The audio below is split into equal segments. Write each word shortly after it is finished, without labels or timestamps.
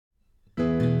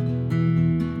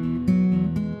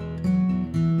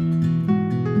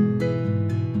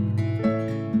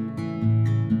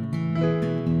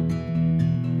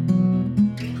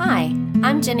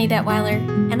Jenny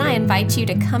Detweiler, and I invite you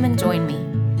to come and join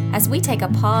me as we take a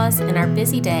pause in our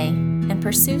busy day and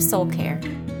pursue soul care,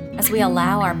 as we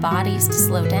allow our bodies to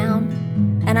slow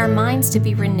down and our minds to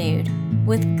be renewed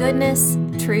with goodness,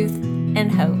 truth, and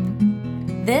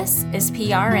hope. This is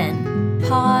PRN,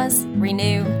 Pause,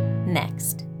 Renew,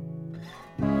 Next.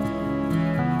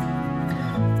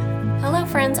 Hello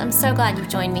friends, I'm so glad you've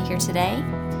joined me here today.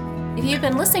 If you've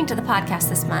been listening to the podcast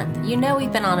this month, you know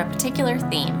we've been on a particular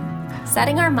theme,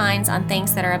 setting our minds on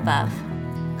things that are above.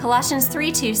 Colossians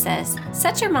 3:2 says,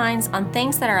 "Set your minds on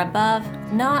things that are above,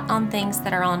 not on things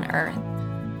that are on earth."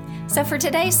 So for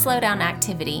today's slowdown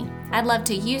activity, I'd love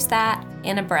to use that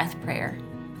in a breath prayer.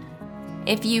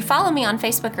 If you follow me on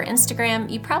Facebook or Instagram,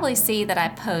 you probably see that I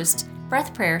post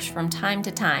breath prayers from time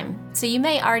to time, so you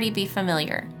may already be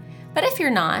familiar. But if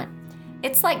you're not,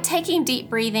 it's like taking deep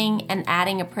breathing and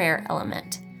adding a prayer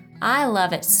element. I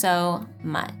love it so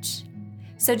much.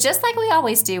 So just like we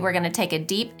always do, we're going to take a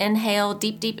deep inhale,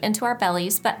 deep into our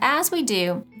bellies. But as we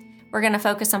do, we're going to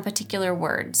focus on particular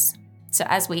words. So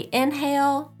as we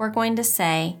inhale, we're going to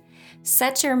say,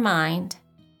 set your mind.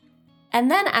 And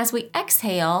then as we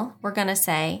exhale, we're going to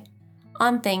say,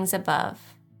 on things above.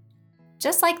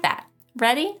 Just like that.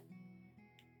 Ready?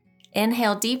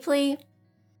 Inhale deeply.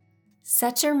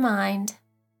 Set your mind,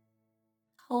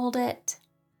 hold it,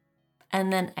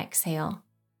 and then exhale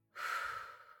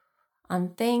on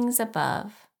things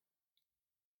above.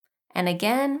 And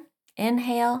again,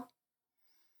 inhale,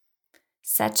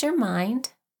 set your mind,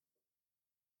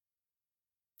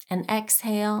 and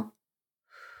exhale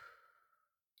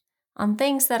on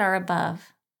things that are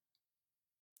above.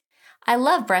 I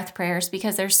love breath prayers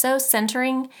because they're so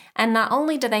centering, and not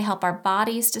only do they help our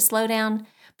bodies to slow down,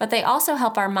 but they also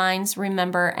help our minds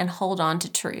remember and hold on to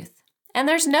truth. And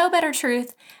there's no better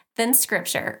truth than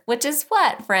Scripture, which is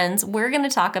what, friends, we're going to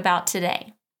talk about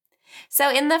today. So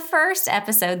in the first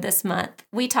episode this month,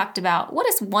 we talked about what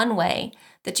is one way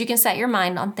that you can set your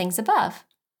mind on things above.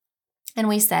 And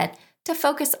we said to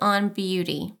focus on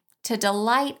beauty, to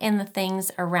delight in the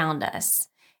things around us,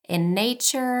 in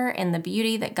nature, in the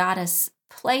beauty that God has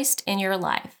placed in your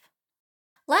life.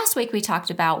 Last week, we talked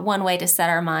about one way to set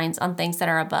our minds on things that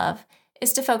are above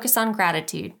is to focus on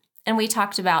gratitude. And we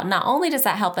talked about not only does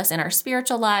that help us in our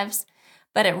spiritual lives,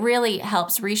 but it really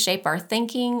helps reshape our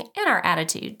thinking and our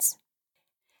attitudes.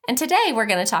 And today, we're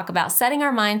going to talk about setting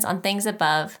our minds on things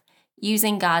above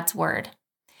using God's Word.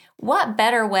 What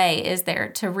better way is there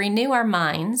to renew our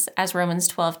minds, as Romans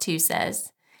 12:2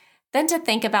 says, than to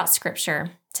think about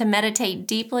Scripture, to meditate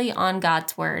deeply on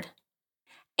God's Word?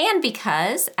 And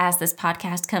because, as this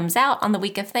podcast comes out on the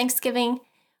week of Thanksgiving,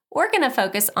 we're going to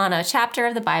focus on a chapter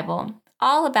of the Bible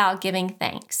all about giving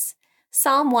thanks,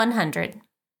 Psalm 100.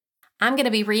 I'm going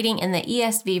to be reading in the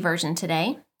ESV version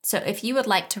today, so if you would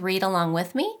like to read along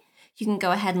with me, you can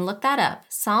go ahead and look that up,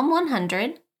 Psalm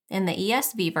 100 in the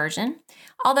ESV version.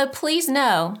 Although please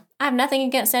know, I have nothing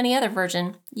against any other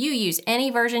version. You use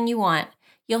any version you want.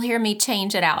 You'll hear me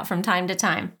change it out from time to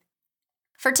time.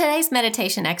 For today's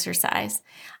meditation exercise,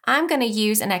 I'm going to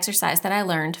use an exercise that I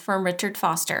learned from Richard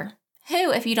Foster,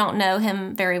 who, if you don't know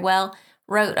him very well,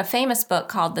 wrote a famous book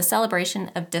called The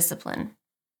Celebration of Discipline.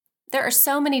 There are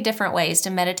so many different ways to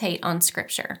meditate on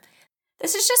Scripture.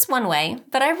 This is just one way,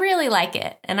 but I really like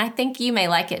it, and I think you may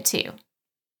like it too.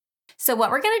 So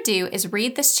what we're going to do is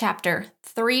read this chapter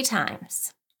 3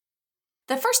 times.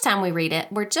 The first time we read it,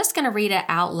 we're just going to read it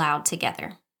out loud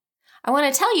together. I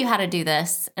want to tell you how to do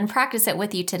this and practice it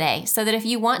with you today so that if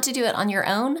you want to do it on your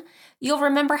own, you'll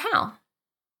remember how.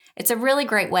 It's a really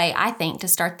great way, I think, to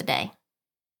start the day.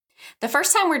 The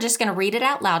first time we're just going to read it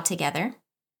out loud together,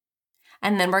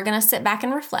 and then we're going to sit back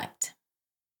and reflect.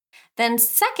 Then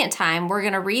second time, we're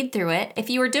going to read through it. If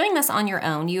you were doing this on your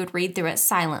own, you would read through it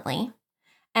silently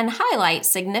and highlight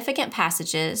significant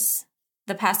passages,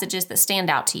 the passages that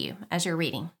stand out to you as you're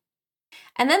reading.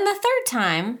 And then the third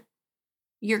time,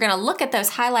 you're going to look at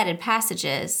those highlighted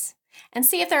passages and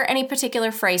see if there are any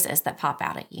particular phrases that pop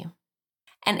out at you.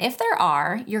 And if there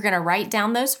are, you're going to write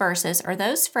down those verses or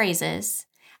those phrases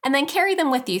and then carry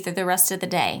them with you through the rest of the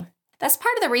day. That's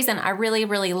part of the reason I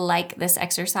really like this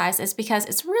exercise is because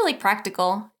it's really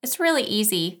practical. It's really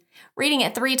easy. Reading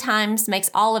it 3 times makes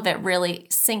all of it really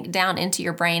sink down into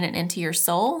your brain and into your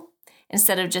soul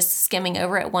instead of just skimming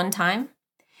over it one time.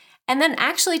 And then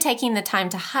actually taking the time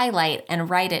to highlight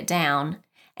and write it down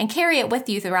and carry it with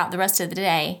you throughout the rest of the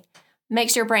day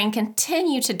makes your brain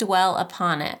continue to dwell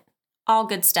upon it. All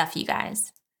good stuff, you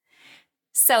guys.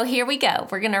 So here we go.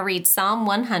 We're going to read Psalm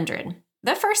 100,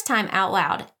 the first time out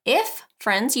loud. If,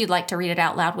 friends, you'd like to read it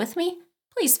out loud with me,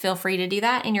 please feel free to do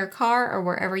that in your car or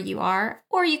wherever you are,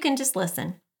 or you can just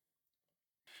listen.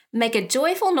 Make a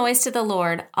joyful noise to the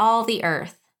Lord, all the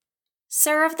earth.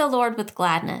 Serve the Lord with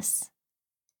gladness.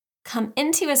 Come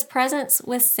into his presence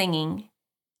with singing.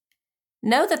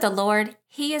 Know that the Lord,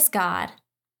 he is God.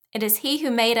 It is he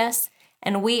who made us,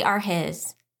 and we are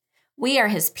his. We are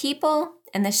his people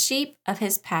and the sheep of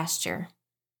his pasture.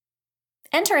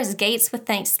 Enter his gates with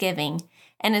thanksgiving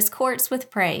and his courts with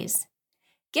praise.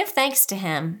 Give thanks to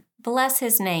him. Bless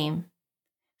his name.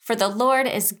 For the Lord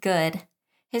is good.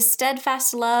 His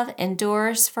steadfast love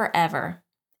endures forever,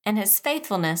 and his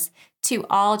faithfulness to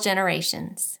all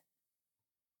generations.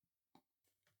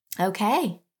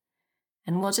 Okay,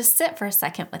 and we'll just sit for a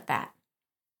second with that.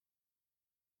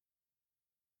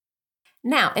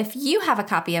 Now, if you have a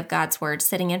copy of God's Word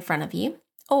sitting in front of you,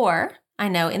 or I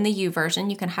know in the YouVersion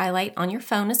you can highlight on your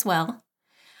phone as well,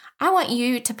 I want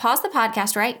you to pause the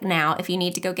podcast right now if you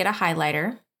need to go get a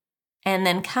highlighter, and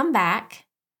then come back.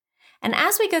 And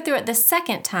as we go through it the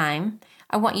second time,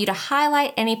 I want you to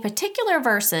highlight any particular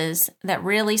verses that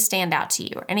really stand out to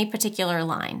you, or any particular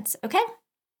lines, okay?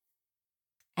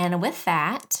 And with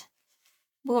that,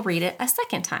 we'll read it a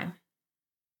second time.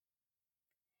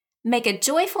 Make a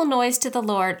joyful noise to the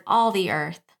Lord, all the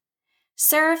earth.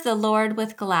 Serve the Lord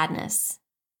with gladness.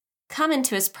 Come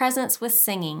into his presence with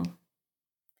singing.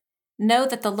 Know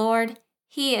that the Lord,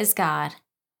 he is God.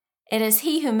 It is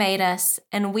he who made us,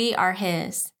 and we are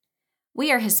his.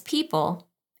 We are his people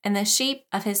and the sheep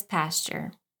of his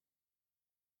pasture.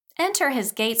 Enter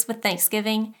his gates with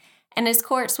thanksgiving and his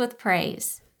courts with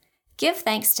praise. Give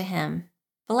thanks to him.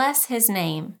 Bless his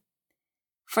name.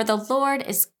 For the Lord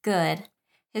is good.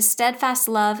 His steadfast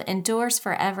love endures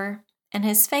forever, and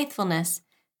his faithfulness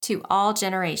to all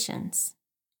generations.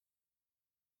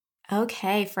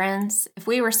 Okay, friends, if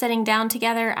we were sitting down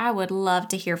together, I would love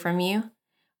to hear from you.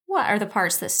 What are the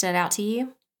parts that stood out to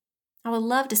you? I would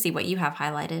love to see what you have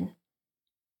highlighted.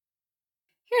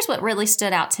 Here's what really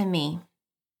stood out to me.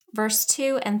 Verse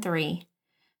 2 and 3.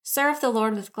 Serve the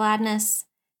Lord with gladness.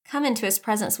 Come into his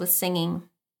presence with singing.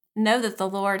 Know that the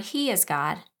Lord, he is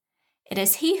God. It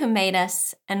is he who made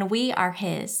us, and we are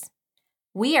his.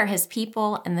 We are his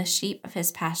people and the sheep of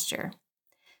his pasture.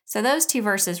 So those two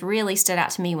verses really stood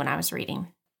out to me when I was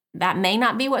reading. That may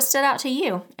not be what stood out to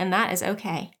you, and that is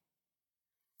okay.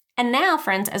 And now,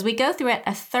 friends, as we go through it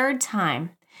a third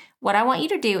time, what I want you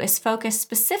to do is focus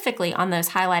specifically on those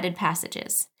highlighted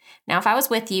passages. Now, if I was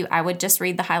with you, I would just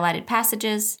read the highlighted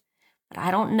passages, but I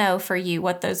don't know for you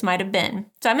what those might have been.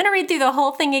 So I'm going to read through the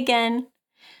whole thing again,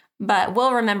 but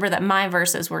we'll remember that my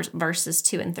verses were verses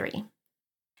 2 and 3.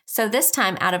 So this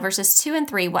time, out of verses 2 and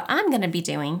 3, what I'm going to be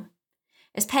doing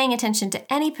is paying attention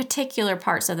to any particular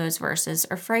parts of those verses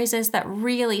or phrases that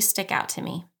really stick out to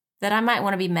me, that I might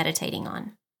want to be meditating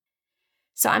on.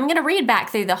 So I'm going to read back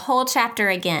through the whole chapter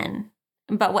again,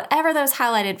 but whatever those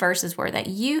highlighted verses were that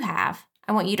you have,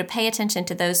 I want you to pay attention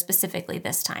to those specifically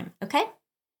this time, okay?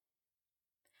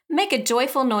 Make a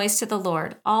joyful noise to the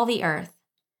Lord, all the earth.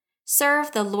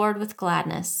 Serve the Lord with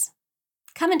gladness.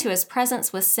 Come into his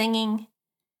presence with singing.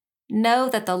 Know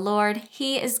that the Lord,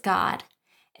 he is God.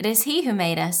 It is he who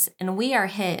made us, and we are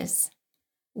his.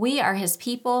 We are his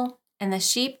people and the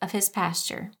sheep of his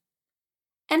pasture.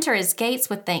 Enter his gates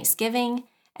with thanksgiving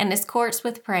and his courts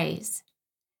with praise.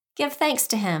 Give thanks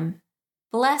to him.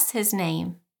 Bless his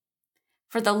name.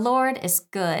 For the Lord is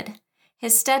good.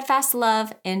 His steadfast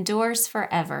love endures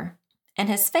forever, and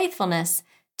his faithfulness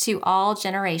to all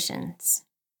generations.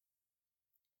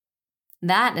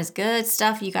 That is good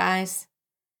stuff, you guys.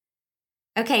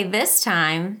 Okay, this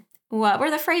time, what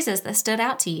were the phrases that stood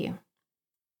out to you?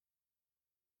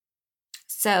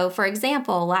 So, for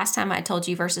example, last time I told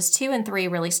you verses 2 and 3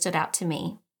 really stood out to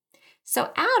me.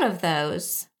 So out of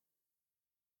those,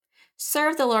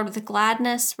 serve the Lord with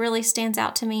gladness really stands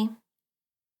out to me.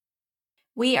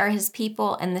 We are his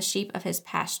people and the sheep of his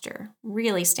pasture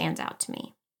really stands out to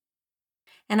me.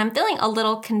 And I'm feeling a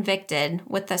little convicted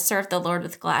with the serve the Lord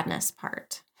with gladness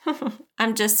part.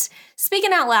 I'm just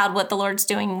speaking out loud what the Lord's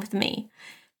doing with me,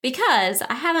 because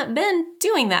I haven't been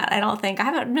doing that, I don't think. I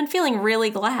haven't been feeling really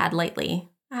glad lately.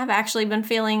 I've actually been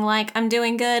feeling like I'm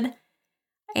doing good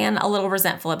and a little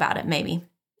resentful about it, maybe.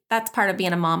 That's part of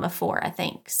being a mom of 4, I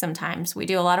think. Sometimes we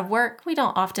do a lot of work. We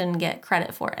don't often get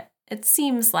credit for it, it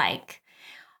seems like.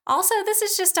 Also, this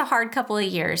is just a hard couple of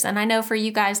years, and I know for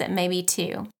you guys it may be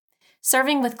too.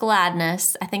 Serving with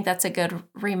gladness, I think that's a good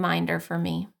reminder for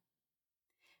me.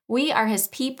 We are his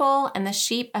people and the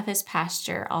sheep of his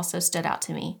pasture also stood out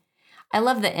to me. I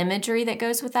love the imagery that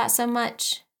goes with that so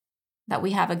much, that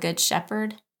we have a good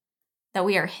shepherd, that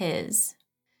we are his.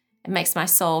 It makes my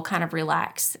soul kind of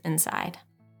relax inside.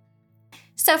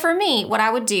 So for me, what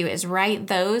I would do is write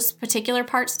those particular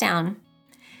parts down,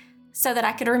 so that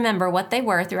I could remember what they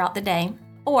were throughout the day.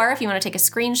 Or if you want to take a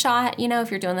screenshot,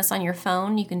 if you're doing this on your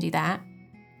phone, you can do that.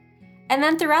 And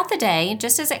then throughout the day,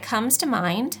 just as it comes to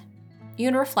mind, you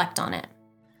can reflect on it.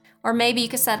 Or maybe you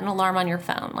could set an alarm on your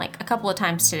phone, like a couple of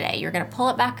times today. You're going to pull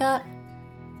it back up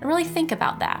and really think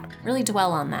about that, really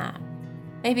dwell on that.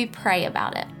 Maybe pray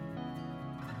about it.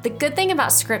 The good thing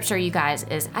about Scripture, you guys,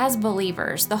 is as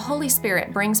believers, the Holy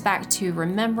Spirit brings back to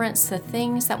remembrance the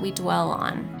things that we dwell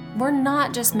on. We're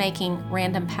not just making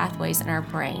random pathways in our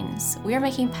brains. We are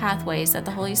making pathways that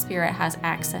the Holy Spirit has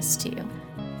access to.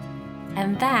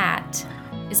 And that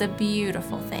is a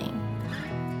beautiful thing.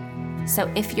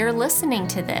 So if you're listening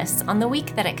to this on the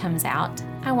week that it comes out,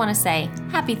 I want to say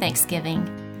Happy Thanksgiving.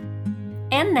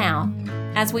 And now,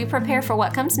 as we prepare for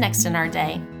what comes next in our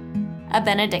day, a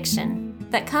benediction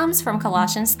that comes from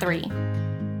Colossians 3.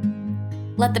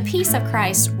 Let the peace of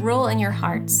Christ rule in your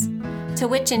hearts, to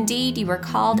which indeed you were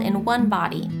called in one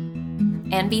body,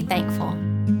 and be thankful.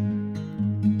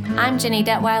 I'm Jenny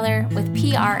Detweiler with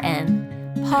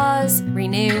PRN. Pause,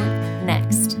 renew,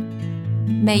 next.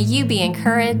 May you be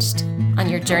encouraged on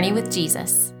your journey with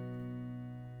Jesus.